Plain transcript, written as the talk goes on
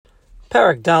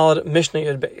Parak Dalad Mishnah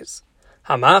Yud Beis.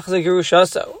 Hamachzer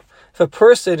Gerushaso. If a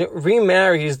person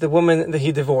remarries the woman that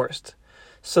he divorced,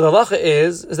 so the halacha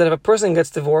is that if a person gets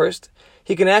divorced,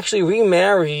 he can actually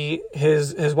remarry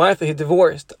his wife that he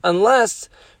divorced, unless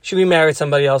she remarried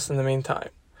somebody else in the meantime.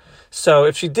 So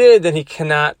if she did, then he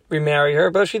cannot remarry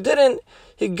her. But if she didn't,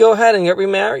 he can go ahead and get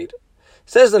remarried.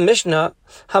 Says the Mishnah,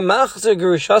 Hamachzer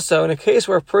Gerushaso, in a case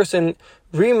where a person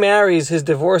remarries his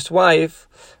divorced wife,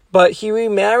 but he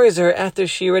remarries her after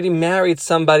she already married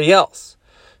somebody else.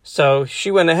 So she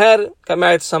went ahead, got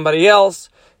married to somebody else,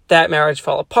 that marriage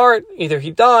fell apart, either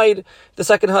he died, the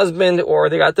second husband, or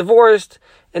they got divorced,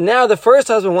 and now the first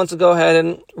husband wants to go ahead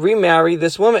and remarry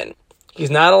this woman.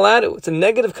 He's not allowed to. It's a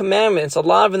negative commandment, it's a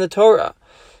law in the Torah.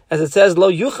 As it says,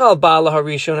 Lo yuchal ba'ala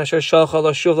harishon asher shalcha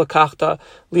lo shuv lakachta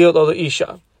liot lo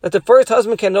isha. That the first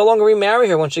husband can no longer remarry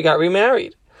her once she got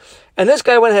remarried. And this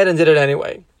guy went ahead and did it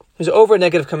anyway. He was over a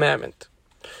negative commandment.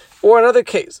 Or another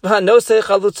case, v'hanosei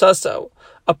chalutzaso.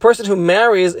 A person who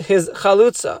marries his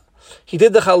chalutza. He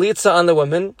did the chalitza on the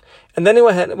woman, and then he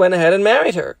went ahead and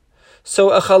married her. So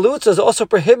a chalutza is also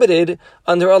prohibited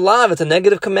under a lav. It's a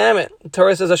negative commandment. The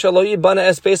Torah says, Asher lo yibana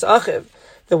es beis achiv.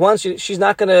 That once she's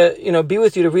not going to, be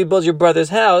with you to rebuild your brother's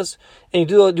house, and you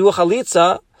do a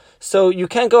chalitza, so you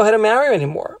can't go ahead and marry her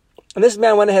anymore. And this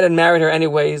man went ahead and married her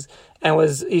anyways, and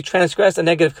he transgressed a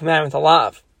negative commandment, a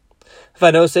lav.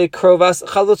 Vanose krovas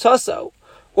chalutzaso.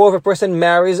 Or if a person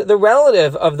marries the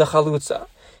relative of the chalutza,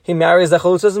 he marries the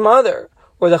chalutza's mother,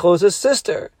 or the chalutza's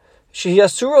sister, she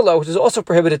asuralo, which is also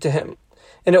prohibited to him.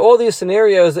 And in all these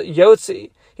scenarios,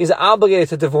 Yotzi, he's obligated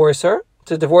to divorce her,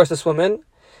 to divorce this woman,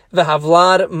 the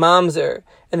havlad mamzer,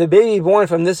 and the baby born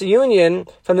from this union,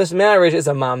 from this marriage, is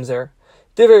a mamzer.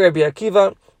 Divrei Rabbi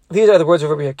Akiva, these are the words of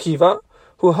Rabbi Akiva,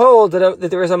 who hold that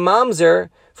there is a mamzer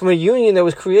from a union that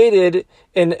was created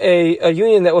in a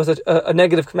union that was a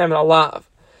negative commandment, a lav.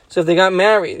 So if they got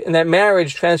married, and that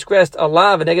marriage transgressed a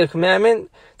lav, a negative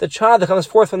commandment, the child that comes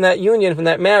forth from that union, from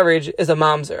that marriage, is a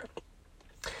mamzer.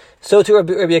 So too Rabbi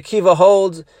Akiva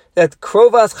holds that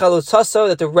krovas chalutzaso,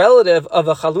 that the relative of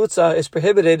a chalutza is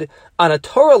prohibited on a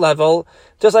Torah level,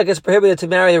 just like it's prohibited to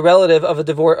marry the relative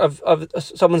of of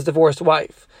someone's divorced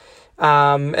wife.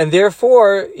 And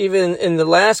therefore, even in the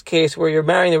last case where you're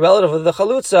marrying the relative of the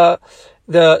chalutza,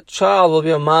 the child will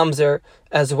be a mamzer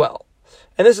as well.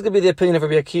 And this is going to be the opinion of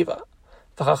Rabbi Akiva.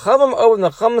 The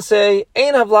Chachamim say,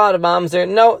 "Ein havlad mamzer."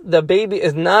 No, the baby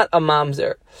is not a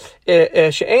mamzer.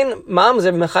 She'ein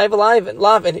mamzer mechayv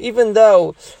lavin. Even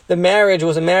though the marriage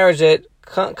was a marriage that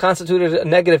constituted a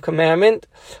negative commandment,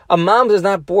 a mamzer is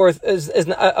not born.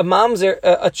 A mamzer,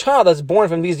 a child that's born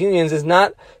from these unions is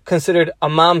not considered a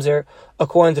mamzer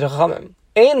according to the Chachamim.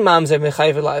 Ein mamzer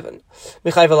mechayv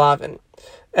lavin.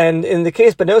 And in the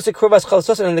case, Benosik Krovas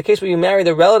Chalutzaso, in the case where you marry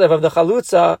the relative of the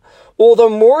Chalutza, all the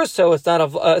more so it's not a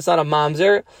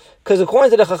mamzer, because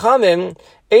according to the Chachamim,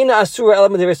 Eina Asura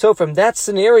Elamad Devei from that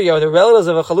scenario, the relatives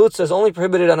of a Chalutza is only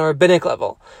prohibited on a rabbinic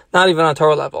level, not even on a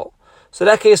Torah level. So in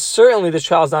that case, certainly the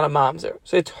child's not a mamzer.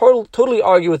 So they totally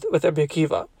argue with Rabbi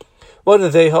Akiva. What do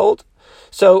they hold?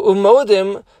 So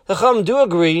Umodim, the Chachamim do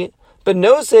agree, but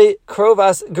Benosik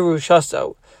Krovas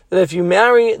Gerushaso, that if you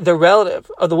marry the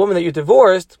relative of the woman that you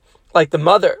divorced, like the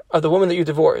mother of the woman that you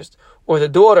divorced, or the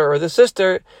daughter or the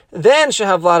sister, then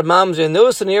shehavlad mamzer. In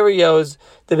those scenarios,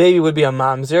 the baby would be a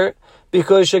mamzer,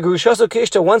 because shegrushaso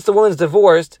kishta, once the woman's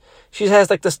divorced, she has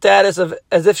like the status of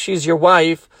as if she's your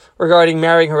wife regarding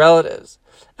marrying her relatives.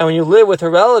 And when you live with her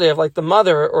relative, like the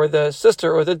mother or the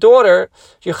sister or the daughter,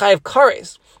 you chayav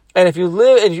kares. And if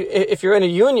if you're in a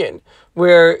union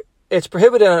where it's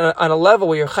prohibited on a level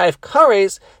where you're chayav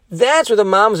kares, that's where the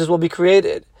mamzers will be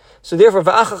created. So therefore,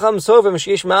 v'achacham sovim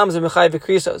sheyesh mamzer mechayav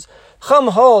v'krisos. Chum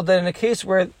hold that in a case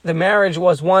where the marriage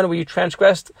was one where you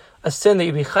transgressed a sin that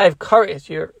you be chayav kares,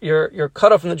 you're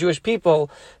cut off from the Jewish people,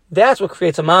 that's what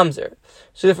creates a mamzer.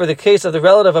 So therefore, the case of the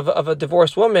relative of a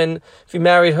divorced woman, if you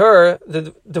married her,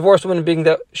 the divorced woman being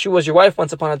that she was your wife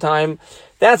once upon a time,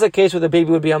 that's a case where the baby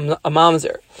would be a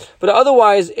mamzer. But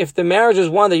otherwise, if the marriage is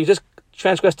one that you just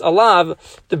transgressed a lav,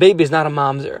 the baby is not a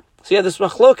mamzer. So you have this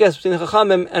machlokas between the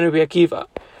Chachamim and Rabbi Akiva.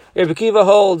 Rabbi Akiva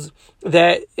holds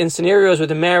that in scenarios where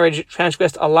the marriage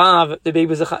transgressed a lav, the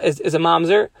baby is a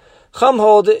mamzer. Chum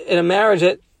hold in a marriage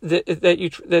that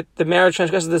the marriage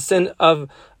transgresses the sin of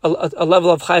a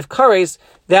level of chayav kares,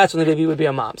 that's when the baby would be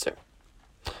a mamzer.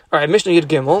 All right, Mishnah Yud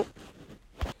Gimel.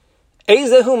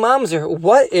 Eizehu mamzer.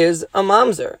 What is a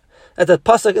mamzer? That the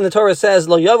pasuk in the Torah says,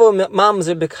 "Lo yavo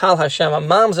mamzer b'kal Hashem." A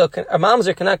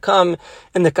mamzer cannot come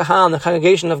in the kahal, in the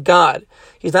congregation of God.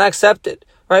 He's not accepted.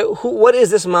 Right? What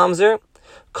is this mamzer?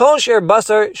 Kol sher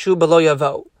basar shu b'lo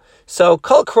yavo. So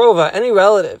kol krova, any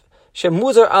relative,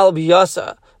 shemuzar al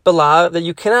biyasa belav, that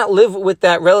you cannot live with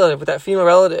that relative, with that female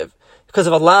relative, because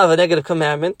of a law, a negative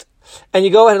commandment, and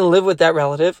you go ahead and live with that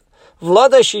relative.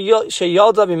 Vlada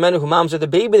sheyalda bimenu mamzer, the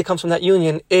baby that comes from that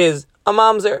union is a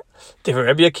mamzer. Divrei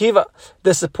Rabbi Akiva,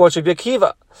 this supports Rabbi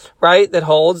Akiva, right? That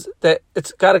holds that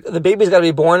the baby's got to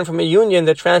be born from a union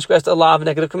that transgressed a law of a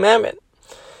negative commandment.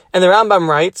 And the Rambam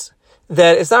writes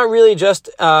that it's not really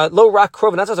just lo rak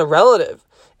krov, not just a relative.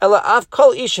 Ela av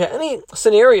kol isha, any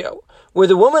scenario where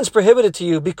the woman's prohibited to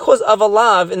you because of a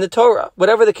lav in the Torah,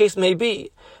 whatever the case may be,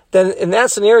 then in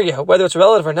that scenario, whether it's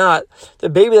relative or not, the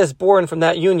baby that's born from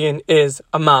that union is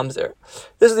a mamzer.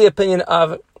 This is the opinion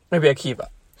of Rabbi Akiva,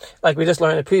 like we just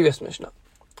learned in the previous Mishnah.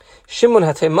 Shimon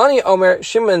HaTeimani Omer,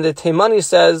 Shimon the Teimani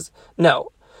says,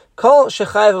 no. Kol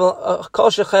shechayv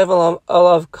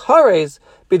alav kares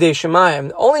b'dei shemayim.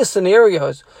 The only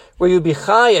scenarios where you'd be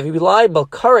chayav, you'd be liable,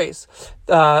 kares,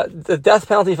 the death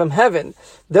penalty from heaven,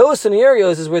 those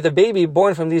scenarios is where the baby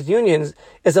born from these unions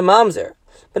is a mamzer.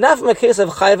 But not from a case of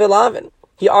chayav elavin.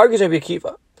 He argues Rabbi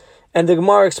Akiva. And the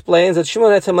Gemara explains that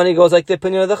Shimon HaTeimani goes like the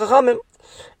opinion of the Chachamim.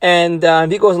 And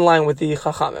he goes in line with the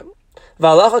Chachamim.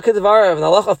 V'alacha kedvarav, and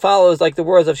halacha follows like the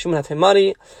words of Shimon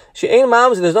HaTeimani. She'ein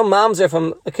mamzer, there's no mamzer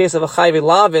from a case of a chayav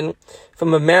elavin,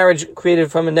 from a marriage created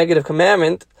from a negative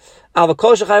commandment. Al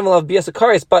v'kol shechayav alav bias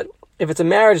kares, but if it's a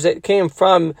marriage that came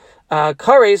from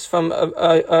kares, from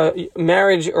a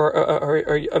marriage or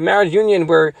a marriage union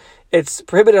where it's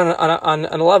prohibited on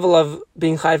a level of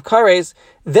being chayav kares,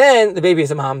 then the baby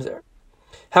is a mamzer.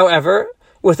 However,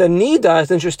 with a nida, it's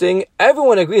interesting.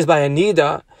 Everyone agrees by a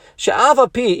nida.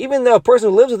 She'avapi, even though a person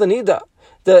who lives with a nida,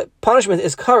 the punishment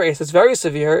is kares, it's very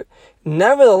severe.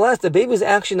 Nevertheless, the baby is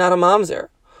actually not a mamzer.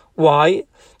 Why?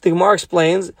 The Gemara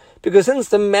explains, because since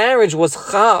the marriage was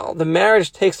chal, the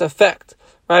marriage takes effect,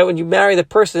 right? When you marry the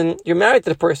person, you're married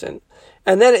to the person.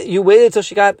 And then you waited until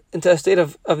she got into a state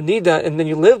of nida, and then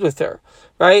you lived with her,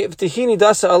 right? V'tihi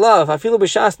nidasa alav, afilu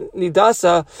b'shas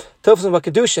nidasa tofsim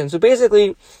b'kedushin. So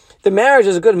basically, the marriage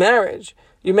is a good marriage.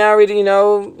 You married,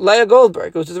 Leah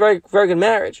Goldberg, which is a very, very good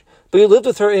marriage. But you lived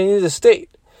with her in a state.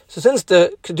 So since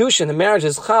the kedushin, the marriage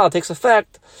is chal, takes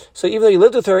effect, so even though you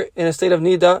lived with her in a state of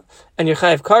nida, and you're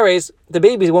chayav kares, the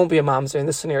baby won't be a mamzer in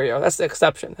this scenario. That's the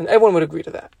exception. And everyone would agree to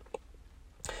that.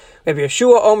 Maybe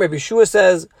Yeshua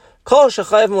says, Kol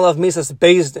shechayav malav misas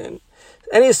bezdin.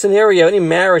 Any scenario, any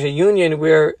marriage, a union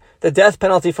where the death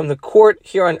penalty from the court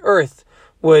here on earth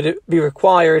would be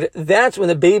required, that's when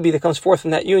the baby that comes forth from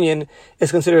that union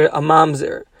is considered a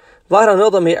mamzer. From an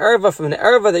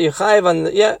erva that you chayav on,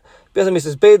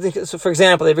 so for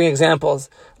example, they bring examples,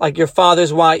 like your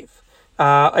father's wife,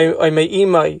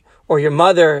 or your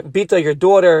mother, bita, your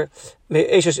daughter,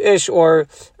 or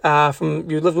from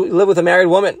you live with a married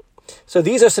woman. So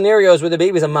these are scenarios where the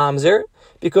baby is a mamzer,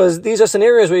 because these are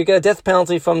scenarios where you get a death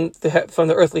penalty from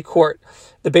the earthly court,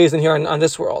 the Beis Din here on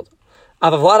this world.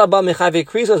 But a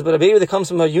baby that comes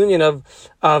from a union of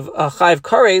chayav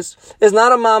kares is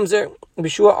not a mamzer.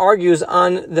 Yeshua argues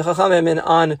on the Chachamim and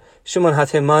on Shimon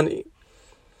HaTeimani.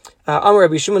 Amar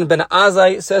Rabbi Shimon ben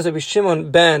Azai, says Rabbi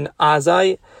Shimon ben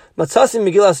Azai, Matzasi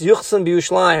Megillas Yuchsin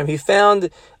b'Yushalayim. He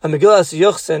found a Megillas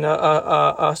Yuchsin,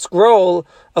 a scroll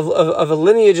of a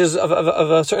lineages of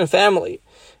a certain family,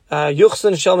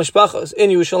 Yuchsin Shel Mishpachos,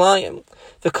 in Yerushalayim.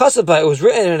 The Kasabah, it was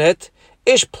written in it,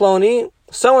 Ish Ploni,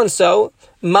 so and so,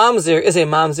 mamzer is a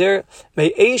mamzer,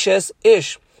 may Ashes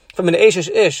Ish, from an Ashes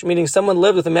Ish, meaning someone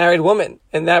lived with a married woman,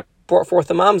 and that brought forth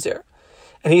the mamzer.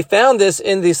 And he found this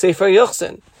in the Sefer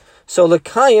Yuchsin. So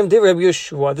L'kayim de Rabbi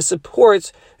Yeshua, this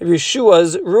supports Rabbi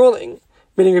Yeshua's ruling,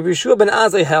 meaning Rabbi Yeshua ben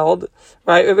Azai held,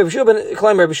 right? Rabbi Shimon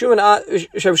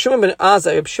ben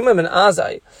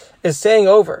Azai is saying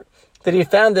over that he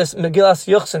found this Megillas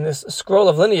Yuchsin, this scroll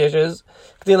of lineages,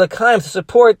 to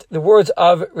support the words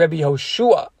of Rabbi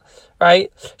Yehoshua,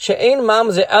 right? She'ein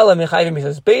mamzer ela mechayim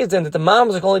misas Beis Din, that the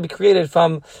mamzer can only be created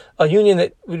from a union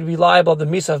that would be liable to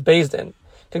the misa of Beis Din.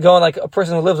 Could go on like a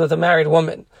person who lives with a married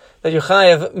woman, that you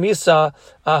chayav misa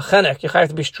chenek, you chayav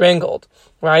to be strangled,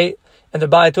 right? And the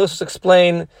Baalei Tosfos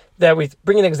explain that we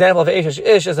bring an example of Eish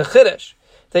Ish as a chiddush,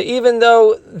 that even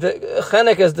though the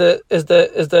chenek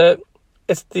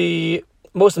it's the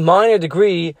most minor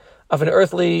degree of an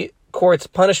earthly court's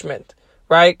punishment,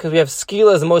 right? Because we have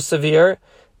skila as the most severe,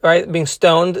 right, being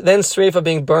stoned, then sreifa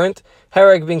being burnt,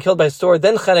 hereg being killed by sword,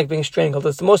 then chenek being strangled.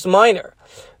 It's the most minor.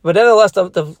 But nevertheless,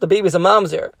 the baby is a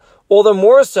mamzer. All the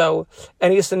more so,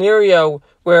 any scenario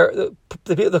where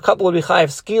the couple would be chayav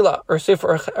skila, or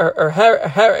sreifa, or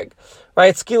hereg,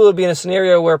 right? Skila would be in a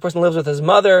scenario where a person lives with his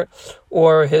mother,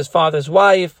 or his father's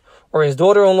wife, or his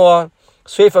daughter-in-law,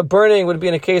 Sreifa burning would be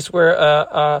in a case where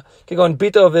could go in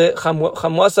bito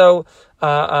v'chamwaso.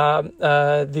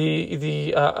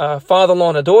 The father-in-law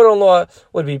and a daughter-in-law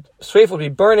would be sreifa, would be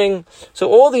burning. So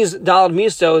all these dalad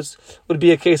misos would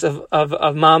be a case of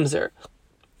mamzer.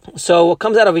 So what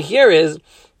comes out over here is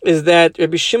that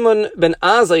Rabbi Shimon ben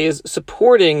Azai is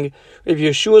supporting Rabbi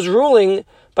Yeshua's ruling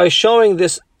by showing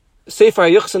this Sefer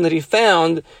Yuchsin that he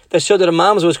found that showed that a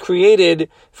mamzer was created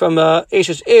from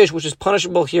Eshes Ish, which is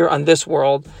punishable here on this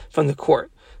world from the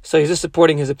court. So he's just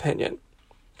supporting his opinion.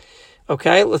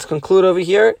 Okay, let's conclude over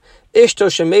here. Ishto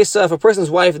shemesa, if a person's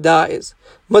wife dies,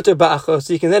 mutter ba'achos,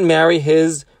 so you can then marry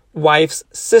his wife's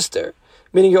sister.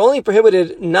 Meaning you're only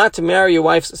prohibited not to marry your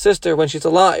wife's sister when she's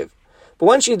alive. But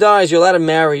when she dies, you're allowed to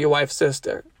marry your wife's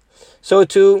sister. So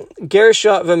to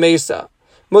gersha v'mesa,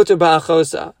 mutter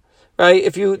ba'achosa, right?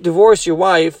 If you divorce your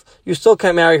wife, you still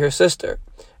can't marry her sister.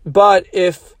 But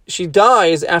if she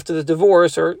dies after the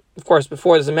divorce, or of course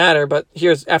before, it doesn't matter, but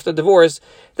here's after the divorce,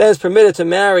 then it's permitted to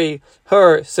marry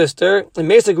her sister. And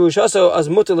mesa grushaso as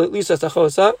mutter lisa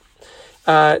sachosa,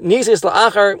 nisis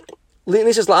la'achar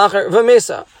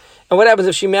v'mesa. And what happens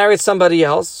if she married somebody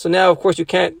else? So now, of course, you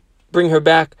can't bring her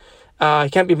back. You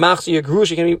can't be machzi or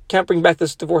grush. You can't bring back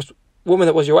this divorced woman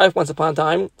that was your wife once upon a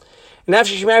time. And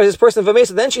after she marries this person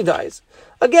v'mesa, then she dies.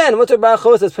 Again, mutter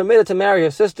ba'achos is permitted to marry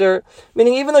her sister,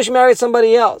 meaning even though she married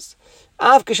somebody else.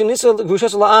 It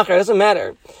doesn't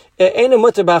matter. When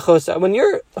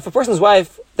if a person's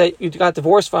wife that you got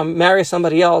divorced from marries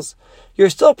somebody else, you're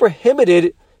still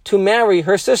prohibited to marry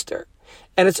her sister.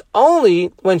 And it's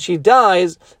only when she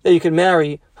dies that you can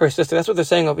marry her sister. That's what they're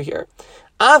saying over here.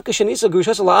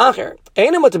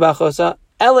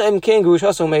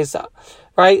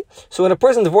 Right? So when a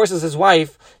person divorces his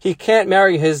wife, he can't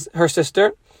marry her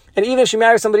sister. And even if she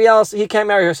marries somebody else, he can't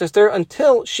marry her sister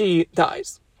until she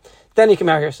dies. Then he can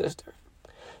marry her sister.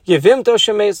 Yevimto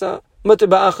shemesa, mutter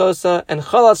ba'achosa, and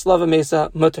chalatz lava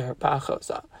mesa, mutter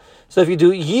ba'achosa. So if you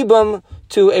do yibam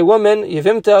to a woman,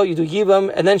 yevimto, you do yibam,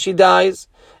 and then she dies,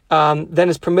 then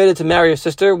it's permitted to marry her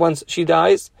sister once she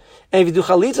dies. And if you do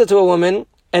chalitza to a woman,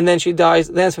 and then she dies,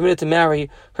 then it's permitted to marry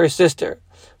her sister.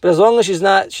 But as long as as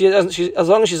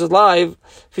long as she's alive,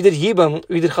 if you did yibam, if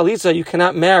you did chalitza, you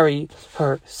cannot marry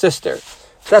her sister.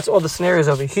 That's all the scenarios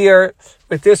over here.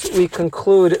 With this, we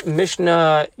conclude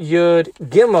Mishnah Yud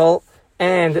Gimel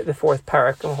and the fourth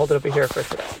parak. And we'll hold it over here for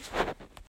today.